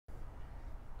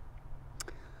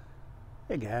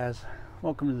Hey guys,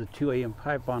 welcome to the 2 a.m.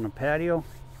 pipe on the patio.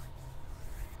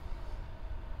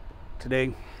 Today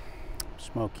I'm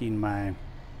smoking my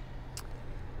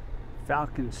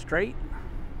Falcon straight,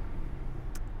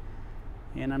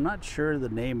 and I'm not sure the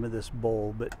name of this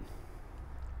bowl, but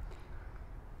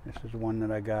this is one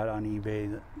that I got on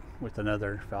eBay with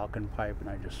another Falcon pipe, and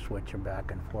I just switch them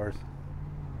back and forth.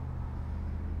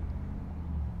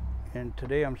 And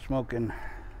today I'm smoking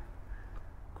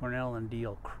Cornell and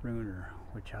Deal Crooner,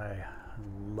 which I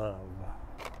love.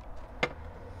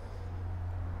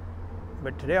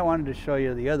 But today I wanted to show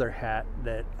you the other hat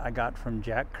that I got from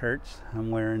Jack Kurtz.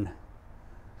 I'm wearing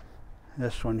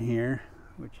this one here,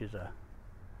 which is a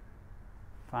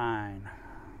fine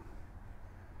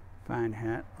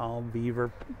hat, all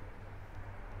beaver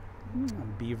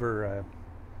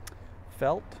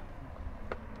felt.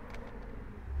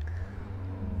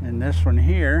 And this one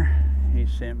here he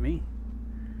sent me.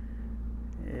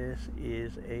 This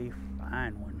is a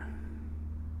fine one.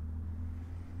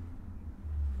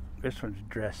 This one's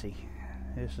dressy.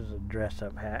 This is a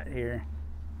dress-up hat here.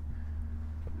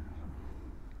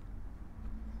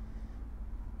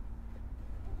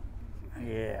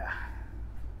 Yeah.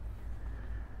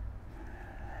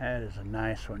 That is a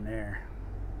nice one there.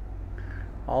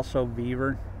 Also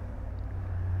beaver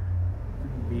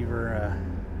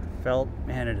felt.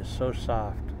 Man, it is so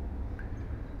soft.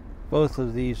 Both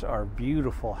of these are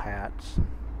beautiful hats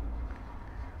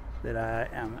that I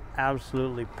am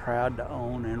absolutely proud to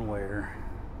own and wear.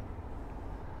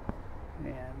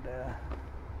 And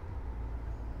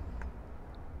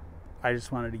I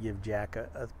just wanted to give Jack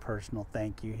a personal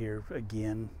thank you here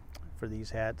again for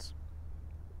these hats.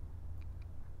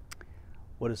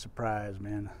 What a surprise,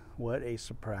 man. What a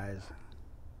surprise.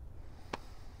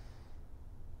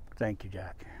 Thank you,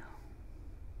 Jack.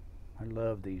 I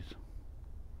love these.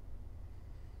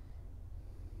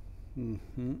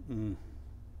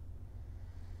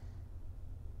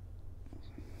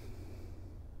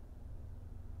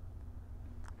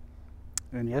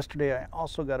 And yesterday I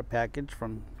also got a package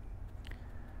from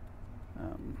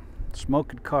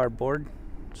Smoking Cardboard,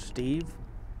 Steve.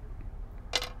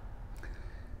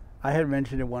 I had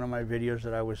mentioned in one of my videos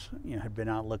that I was, had been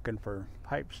out looking for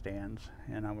pipe stands,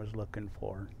 and I was looking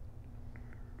for,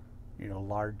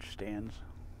 large stands.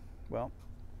 Well,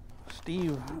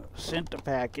 Steve sent a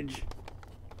package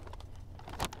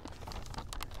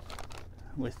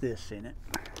with this in it,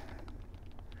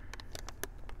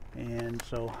 and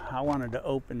so I wanted to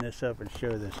open this up and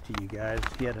show this to you guys.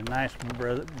 He had a nice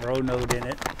bro note in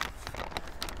it,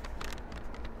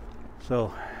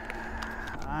 so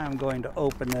I'm going to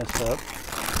open this up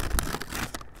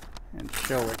and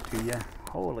show it to you.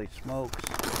 Holy smokes.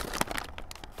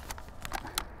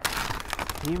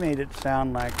 He made it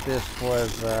sound like this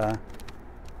was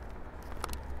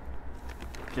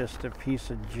just a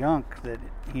piece of junk that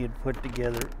he had put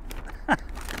together.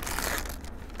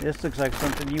 This looks like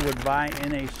something you would buy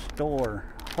in a store.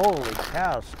 Holy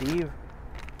cow, Steve.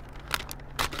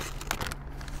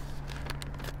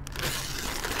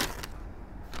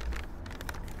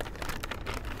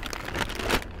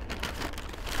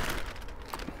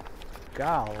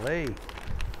 Golly.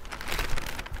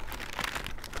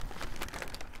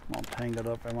 I'm all tangled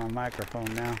up in my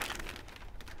microphone now.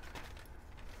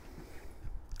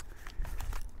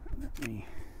 Let me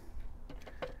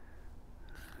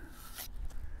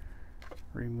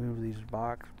remove these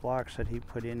blocks that he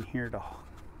put in here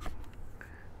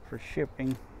for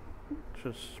shipping, which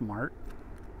was smart.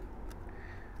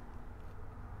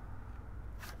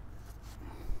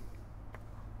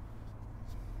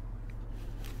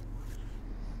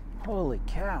 Holy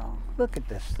cow, look at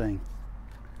this thing.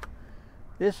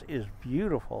 This is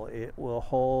beautiful. It will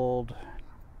hold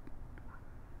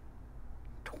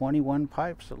 21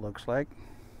 pipes, it looks like.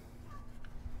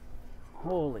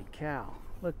 Holy cow,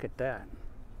 look at that.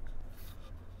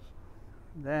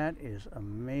 That is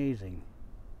amazing.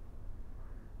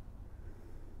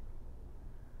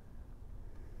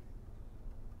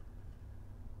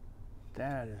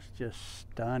 That is just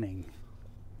stunning.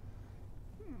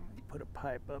 Put a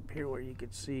pipe up here where you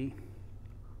could see.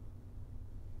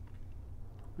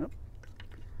 Oh.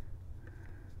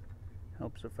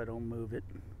 Helps if I don't move it.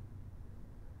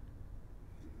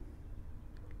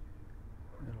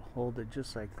 It'll hold it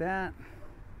just like that.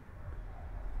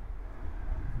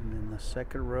 And then the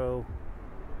second row,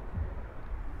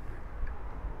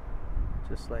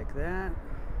 just like that.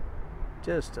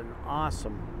 Just an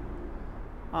awesome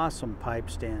pipe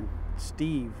stand.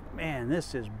 Steve, man,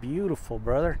 this is beautiful,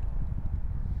 brother.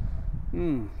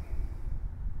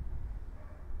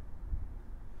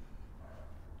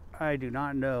 I do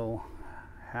not know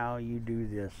how you do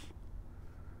this.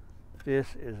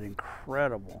 This is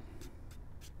incredible.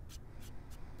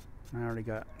 I already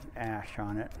got ash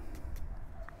on it.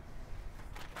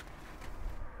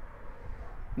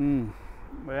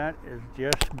 That is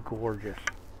just gorgeous.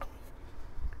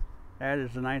 That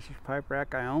is the nicest pipe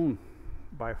rack I own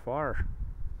by far.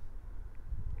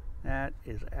 That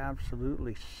is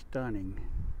absolutely stunning.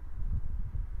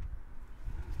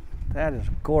 That is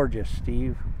gorgeous,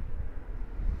 Steve.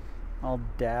 All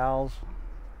dowels.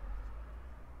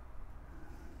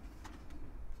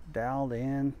 Doweled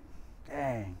in.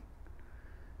 Dang.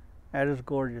 That is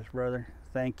gorgeous, brother.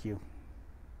 Thank you.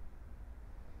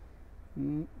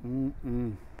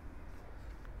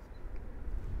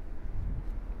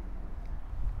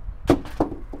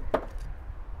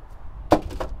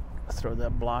 Throw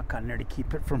that block on there to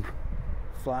keep it from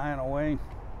flying away.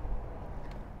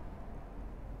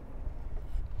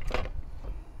 Put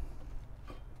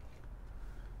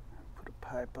a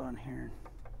pipe on here.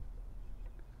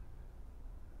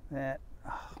 That,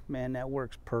 oh man, that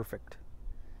works perfect.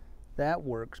 That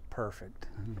works perfect.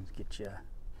 Let's get you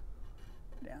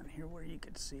down here where you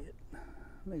can see it.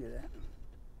 Look at that.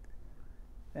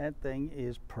 That thing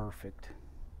is perfect.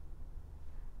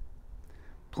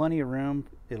 Plenty of room.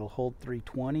 It'll hold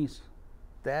 320s.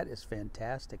 That is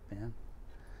fantastic, man.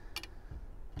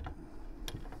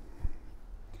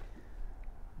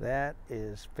 That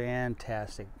is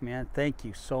fantastic, man. Thank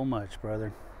you so much,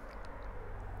 brother.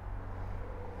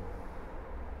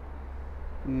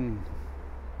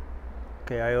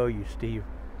 Okay, I owe you, Steve.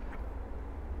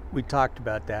 We talked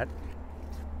about that.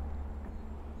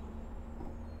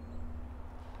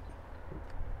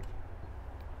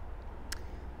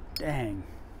 Dang.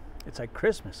 It's like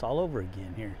Christmas all over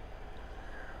again here.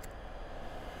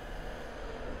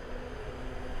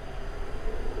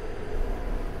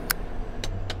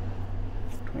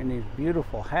 Between these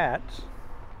beautiful hats.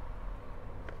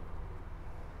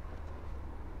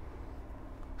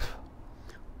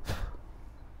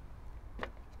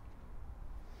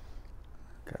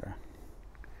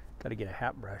 Gotta get a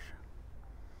hat brush.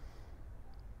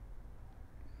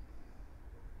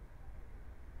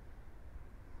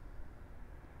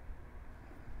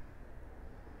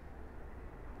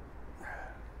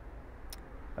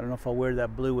 I don't know if I'll wear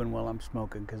that blue one while I'm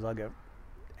smoking because I'll get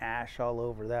ash all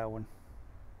over that one.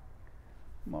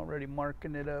 I'm already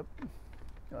marking it up.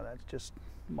 Oh, that's just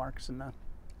marks enough.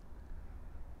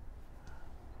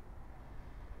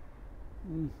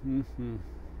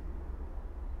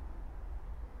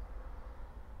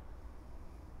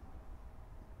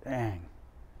 Dang.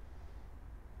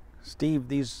 Steve,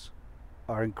 these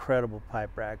are incredible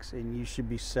pipe racks and you should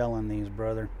be selling these,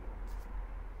 brother.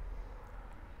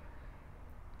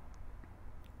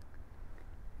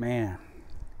 Man.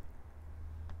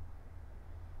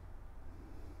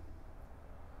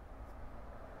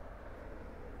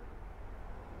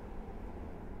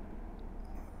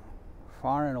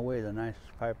 Far and away the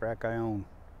nicest pipe rack I own.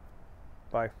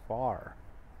 By far.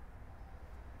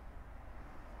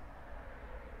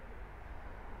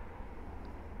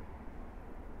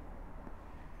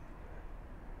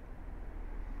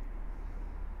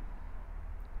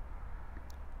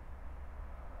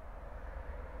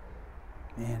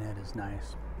 Man, that is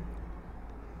nice.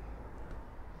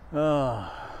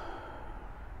 Oh,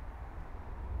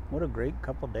 what a great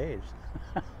couple days.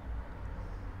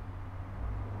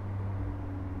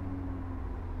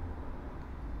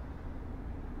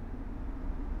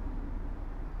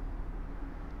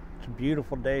 It's a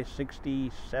beautiful day,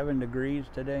 67 degrees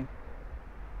today.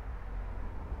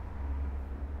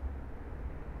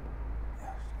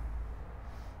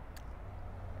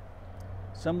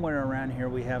 Somewhere around here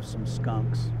we have some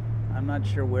skunks. I'm not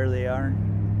sure where they are.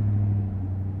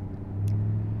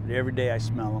 But every day I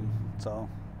smell them, so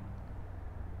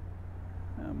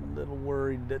I'm a little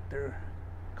worried that they're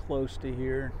close to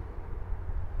here.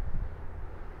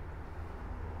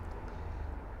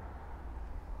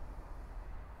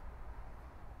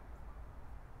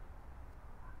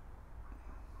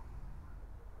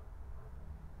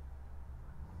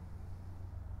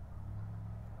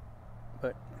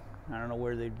 But I don't know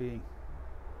where they'd be.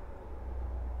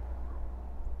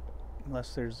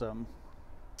 Unless there's some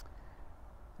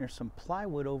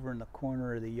plywood over in the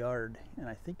corner of the yard, and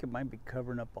I think it might be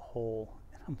covering up a hole.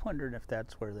 And I'm wondering if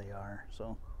that's where they are,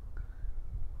 so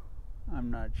I'm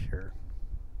not sure.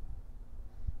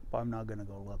 But I'm not gonna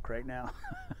go look right now.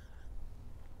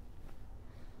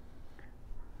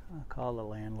 I'll call the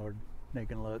landlord, they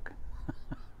can look.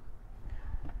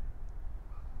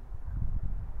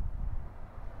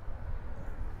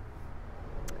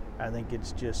 I think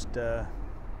it's just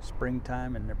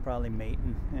springtime and they're probably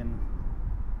mating, and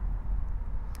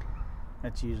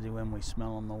That's usually when we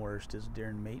smell them the worst, is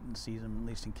during mating season. At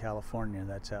least in California,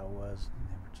 that's how it was.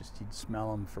 You'd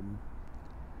smell them from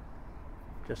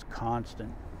just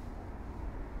constant.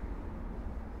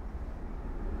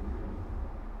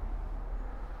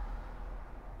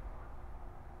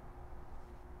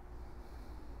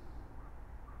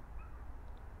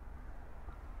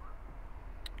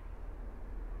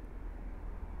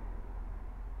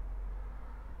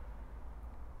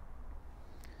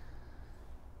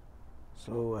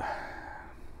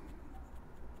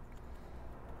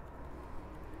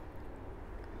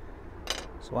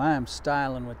 So I am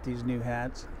styling with these new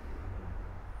hats.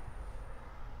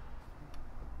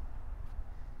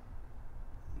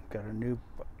 Got a new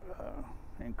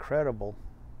incredible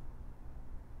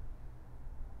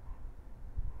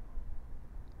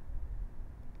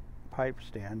pipe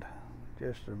stand,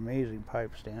 just an amazing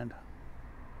pipe stand.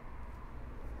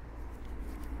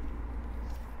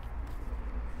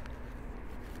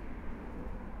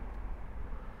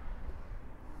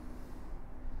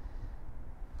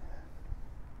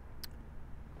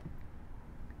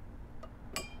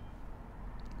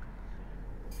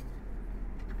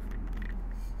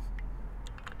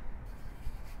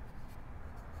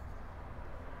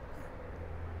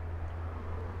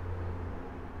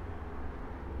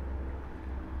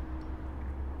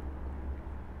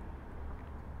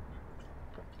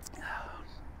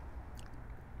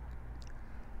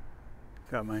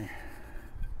 Got my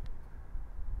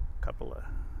couple of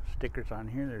stickers on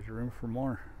here. There's room for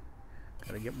more.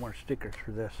 Got to get more stickers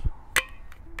for this.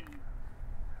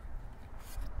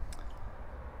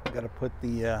 Got to put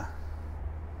the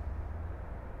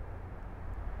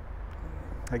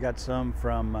I got some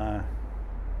from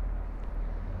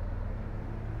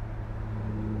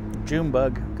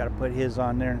Junebug. Got to put his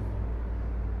on there.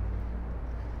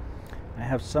 I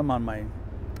have some on my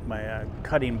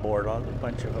cutting board, a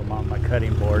bunch of them on my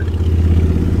cutting board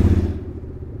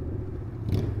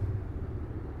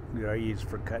that I use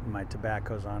for cutting my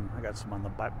tobaccos on. I got some on the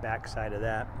back side of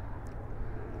that.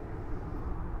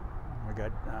 I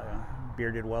got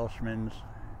bearded Welshmans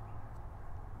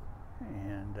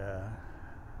and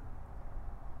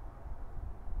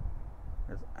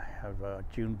I have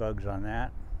June bugs on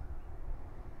that,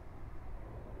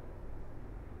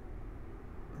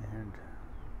 and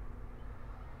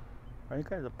I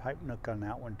think I have a pipe nook on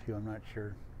that one too, I'm not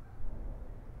sure.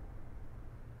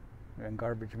 And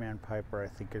Garbage Man Piper I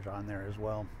think is on there as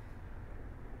well.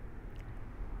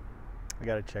 I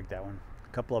gotta check that one.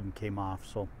 A couple of them came off,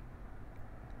 so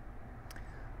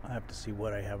I'll have to see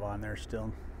what I have on there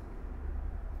still.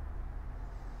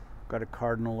 Got a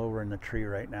cardinal over in the tree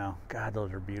right now. God,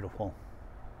 those are beautiful.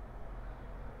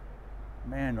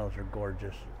 Man, those are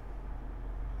gorgeous.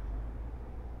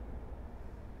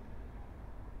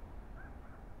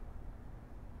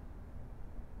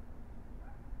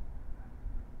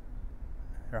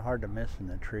 They're hard to miss in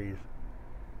the trees.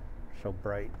 They're so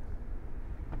bright.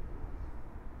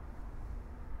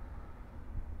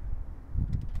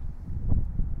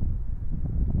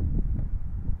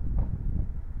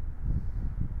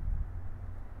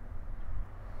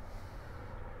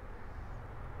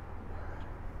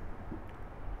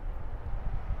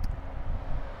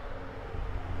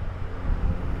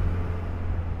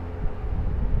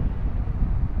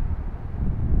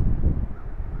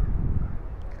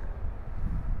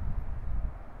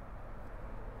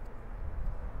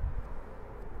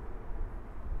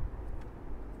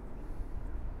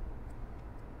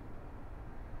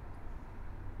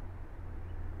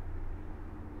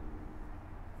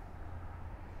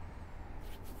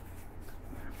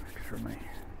 My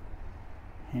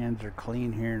hands are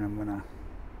clean here, and I'm gonna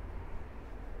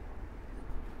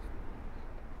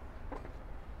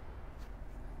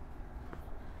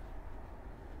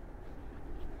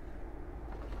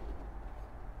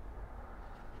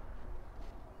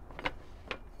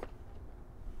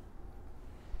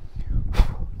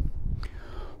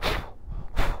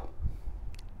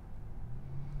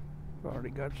already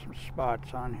got some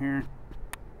spots on here.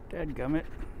 Dadgummit.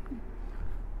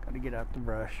 Gotta get out the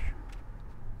brush.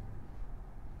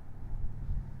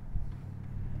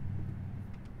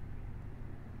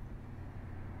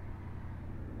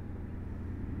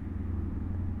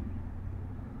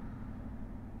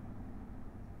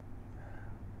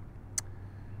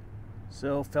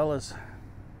 So, fellas,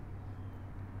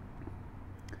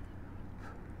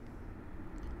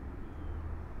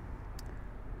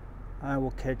 I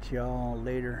will catch y'all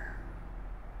later.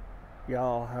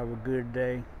 Y'all have a good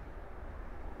day.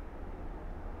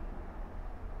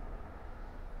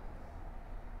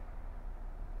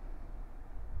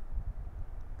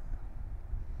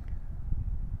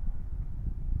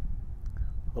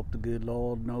 Hope the good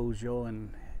Lord knows you're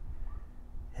in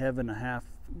heaven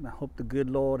I hope the good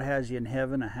Lord has you in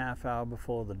heaven a half hour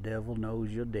before the devil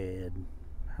knows you're dead.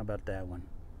 How about that one?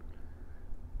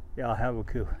 Y'all have a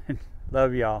good one.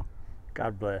 Love y'all.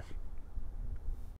 God bless.